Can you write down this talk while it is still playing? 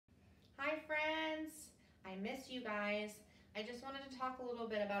friends. I miss you guys. I just wanted to talk a little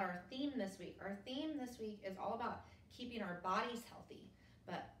bit about our theme this week. Our theme this week is all about keeping our bodies healthy.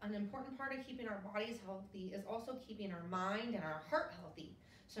 But an important part of keeping our bodies healthy is also keeping our mind and our heart healthy.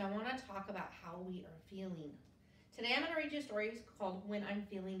 So I want to talk about how we are feeling. Today I'm going to read you a story called When I'm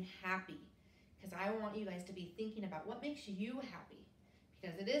Feeling Happy, because I want you guys to be thinking about what makes you happy.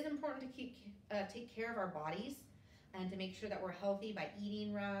 Because it is important to take care of our bodies and to make sure that we're healthy by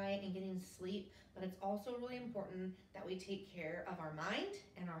eating right and getting sleep. But it's also really important that we take care of our mind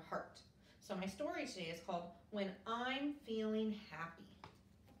and our heart. So my story today is called When I'm Feeling Happy.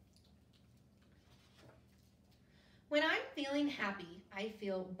 When I'm feeling happy, I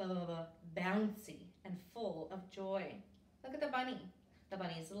feel bouncy and full of joy. Look at the bunny. The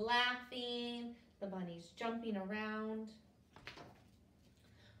bunny's laughing, the bunny's jumping around.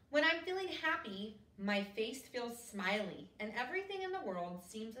 When I'm feeling happy, my face feels smiley and everything in the world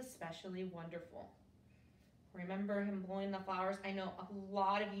seems especially wonderful. Remember him blowing the flowers? I know a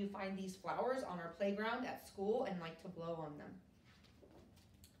lot of you find these flowers on our playground at school and like to blow on them.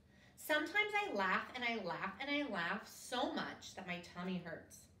 Sometimes I laugh and I laugh and I laugh so much that my tummy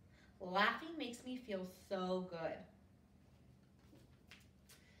hurts. Laughing makes me feel so good.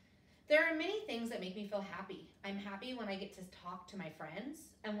 There are many things that make me feel happy. I'm happy when I get to talk to my friends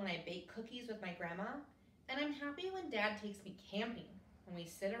and when I bake cookies with my grandma. And I'm happy when Dad takes me camping and we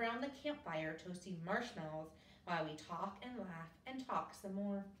sit around the campfire toasting marshmallows while we talk and laugh and talk some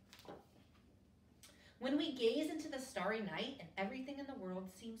more. When we gaze into the starry night and everything in the world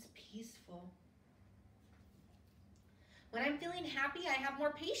seems peaceful. When I'm feeling happy, I have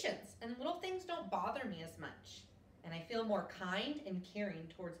more patience and little things don't bother me as much. And I feel more kind and caring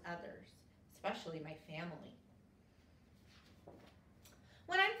towards others, especially my family.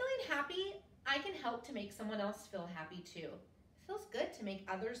 When I'm feeling happy, I can help to make someone else feel happy too. It feels good to make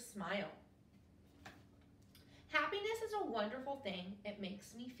others smile. Happiness is a wonderful thing. It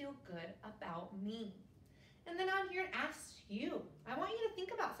makes me feel good about me. And then I'm here to ask you. I want you to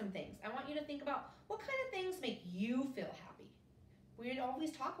think about some things. I want you to think about what kind of things make you feel happy. We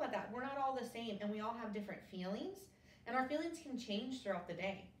always talk about that. We're not all the same and we all have different feelings and our feelings can change throughout the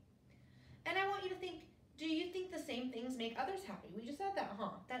day. And I want you to think, do you think the same things make others happy? We just said that,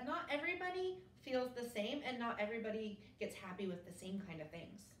 huh? That not everybody feels the same and not everybody gets happy with the same kind of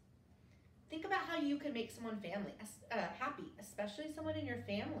things. Think about how you can make someone happy, especially someone in your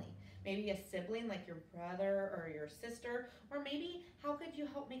family. Maybe a sibling like your brother or your sister, or maybe how could you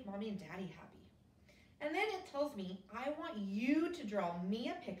help make mommy and daddy happy? And then it tells me, I want you to draw me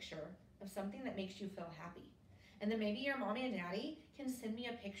a picture of something that makes you feel happy. And then maybe your mommy and daddy can send me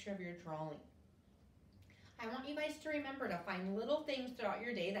a picture of your drawing. I want you guys to remember to find little things throughout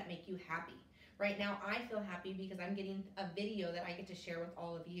your day that make you happy. Right now, I feel happy because I'm getting a video that I get to share with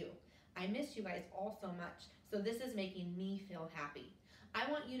all of you. I miss you guys all so much, so this is making me feel happy. I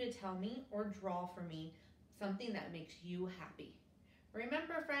want you to tell me or draw for me something that makes you happy.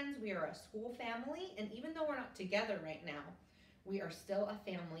 Remember, friends, we are a school family, and even though we're not together right now, we are still a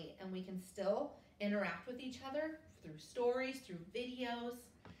family, and we can still interact with each other through stories, through videos.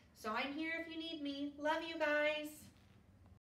 So I'm here if you need me. Love you guys.